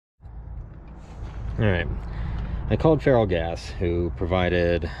Alright, I called Feral Gas, who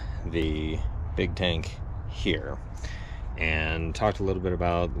provided the big tank here, and talked a little bit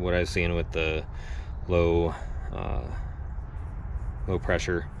about what I was seeing with the low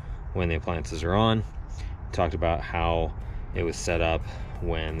pressure when the appliances are on. Talked about how it was set up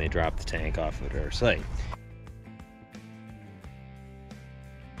when they dropped the tank off at our site.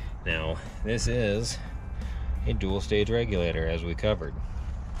 Now, this is a dual stage regulator, as we covered.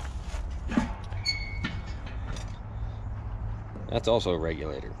 That's also a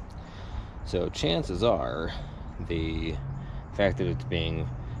regulator. So chances are the fact that it's being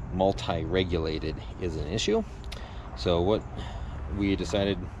multi-regulated is an issue. So what we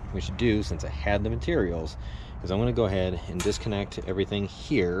decided we should do, since I had the materials, is I'm going to go ahead and disconnect everything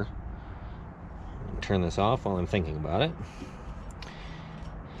here. Turn this off while I'm thinking about it.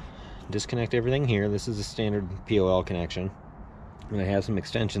 Disconnect everything here. This is a standard POL connection. And I have some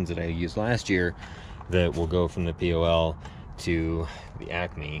extensions that I used last year that will go from the POL to the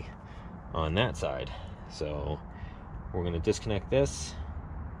Acme on that side. So we're going to disconnect this,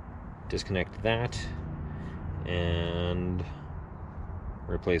 disconnect that, and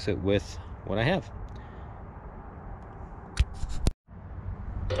replace it with what I have.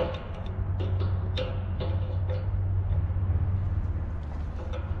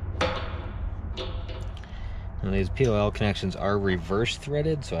 Now these POL connections are reverse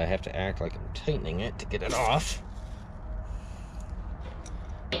threaded, so I have to act like I'm tightening it to get it off.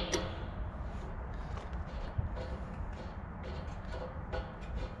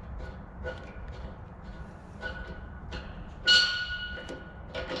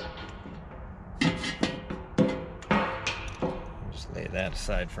 Just lay that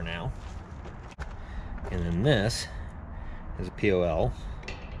aside for now. And then this is a POL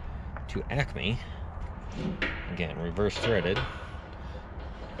to Acme. Again, reverse threaded,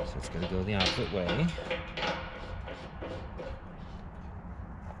 so it's going to go the opposite way.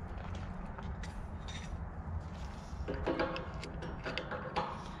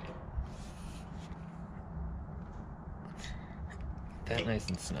 Get that nice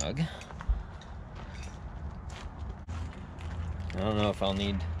and snug. I don't know if I'll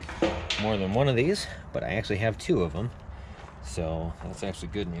need more than one of these, but I actually have two of them, so that's actually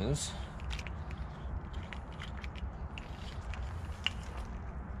good news.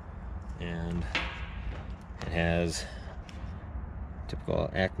 And it has typical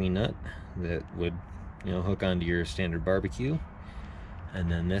Acme nut that would, hook onto your standard barbecue,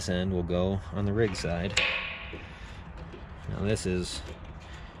 and then this end will go on the rig side. Now this is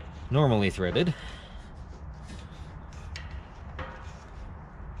normally threaded.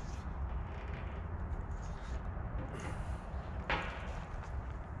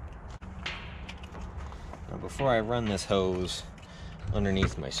 Now before I run this hose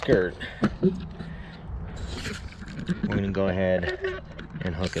underneath my skirt, we're going to go ahead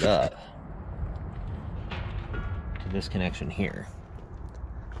and hook it up to this connection here.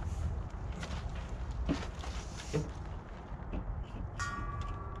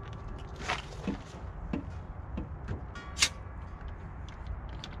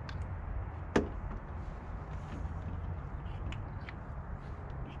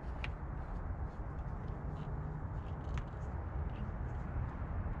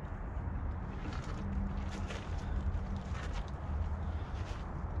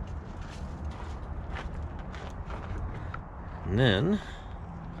 And then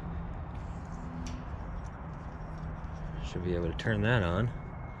should be able to turn that on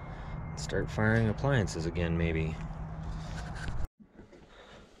and start firing appliances again, maybe.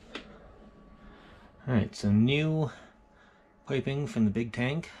 Alright, so new piping from the big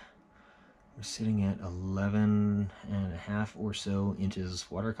tank. We're sitting at 11.5 or so inches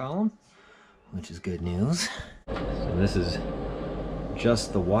water column, which is good news. So this is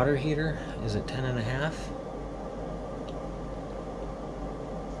just the water heater is at 10.5.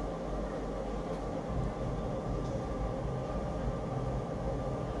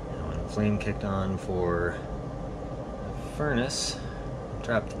 Flame kicked on for the furnace,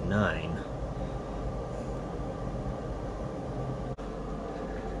 dropped to 9.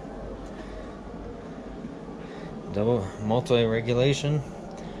 Double multi-regulation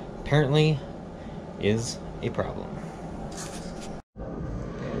apparently is a problem.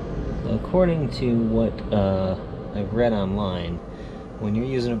 According to what I've read online, when you're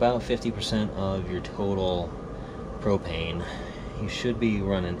using about 50% of your total propane, you should be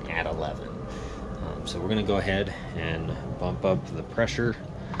running at 11. So we're going to go ahead and bump up the pressure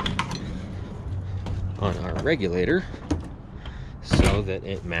on our regulator so that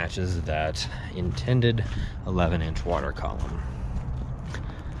it matches that intended 11-inch water column.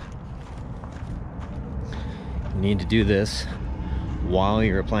 You need to do this while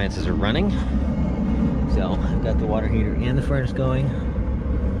your appliances are running. So I've got the water heater and the furnace going.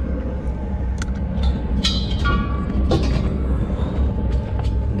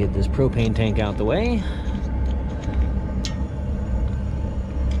 Get this propane tank out the way.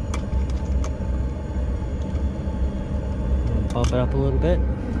 Pump it up a little bit.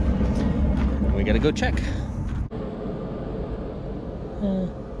 We gotta go check.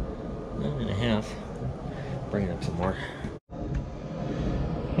 9.5. Bring it up some more.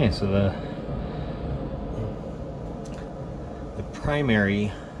 Okay, so the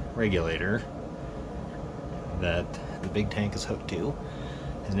primary regulator that the big tank is hooked to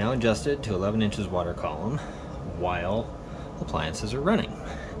is now adjusted to 11 inches water column while appliances are running.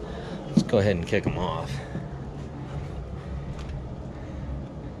 Let's go ahead and kick them off.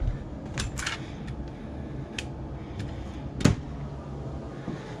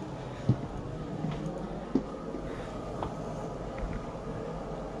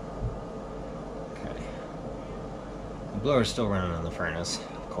 The blower's still running on the furnace,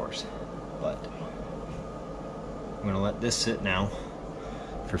 of course, but I'm going to let this sit now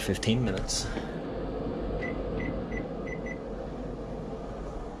for 15 minutes.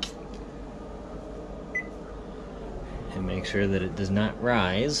 And make sure that it does not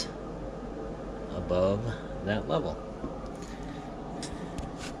rise above that level.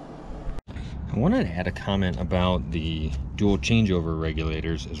 I wanted to add a comment about the dual changeover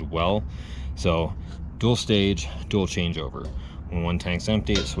regulators as well. So dual stage, dual changeover. When one tank's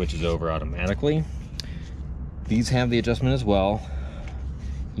empty, it switches over automatically. These have the adjustment as well.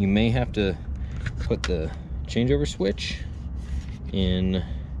 You may have to put the changeover switch in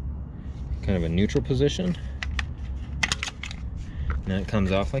kind of a neutral position. And it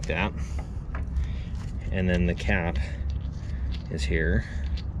comes off like that. And then the cap is here.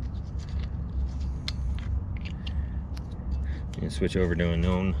 You switch over to a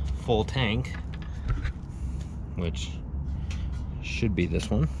known full tank, which should be this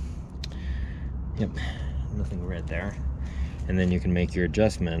one. Yep, nothing red there. And then you can make your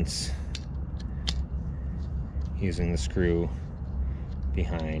adjustments using the screw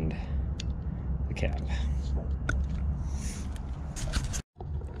behind the cap.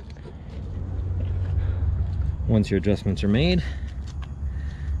 Once your adjustments are made,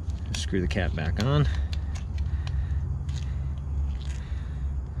 screw the cap back on.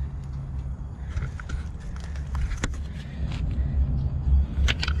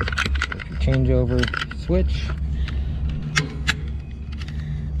 Changeover switch,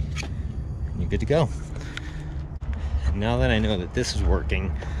 and you're good to go. And now that I know that this is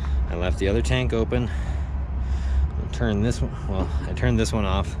working, I left the other tank open. I'll turn this one, well, I turned this one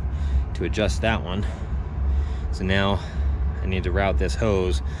off to adjust that one. So now I need to route this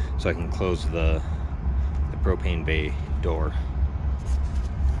hose so I can close the propane bay door.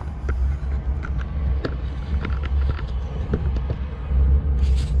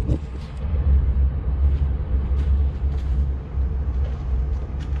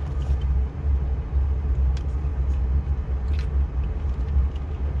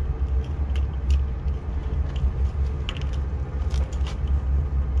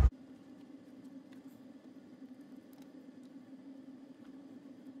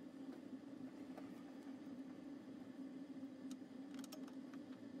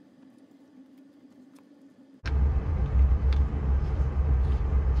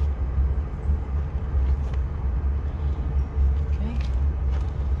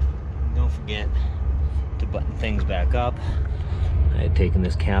 Forget to button things back up. I had taken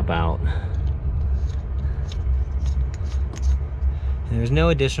this cap out. And there's no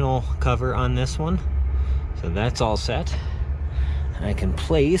additional cover on this one, so that's all set. I can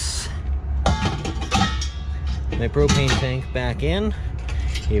place my propane tank back in,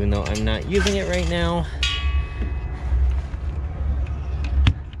 even though I'm not using it right now.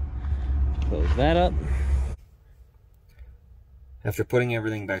 Close that up. After putting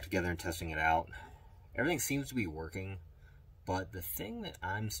everything back together and testing it out, everything seems to be working, but the thing that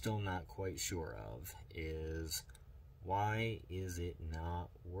I'm still not quite sure of is why is it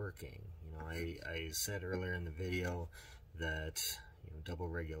not working? You know, I said earlier in the video that double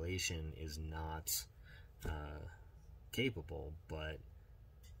regulation is not capable, but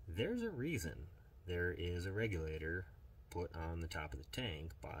there's a reason. There is a regulator put on the top of the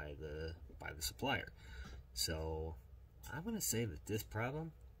tank by the supplier. So I'm going to say that this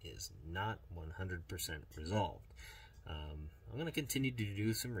problem is not 100% resolved. I'm going to continue to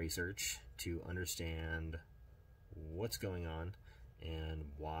do some research to understand what's going on and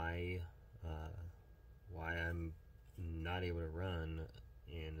why I'm not able to run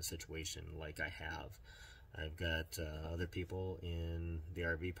in a situation like I have. I've got other people in the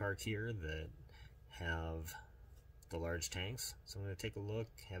RV park here that have the large tanks, so I'm going to take a look,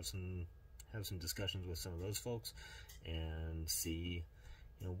 have some discussions with some of those folks, and see,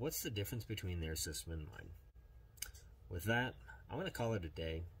 what's the difference between their system and mine. With that, I'm going to call it a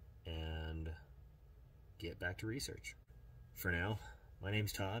day and get back to research. For now, my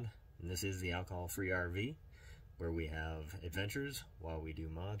name's Todd, and this is the Alcohol-Free RV, where we have adventures while we do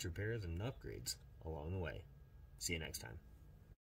mods, repairs, and upgrades along the way. See you next time.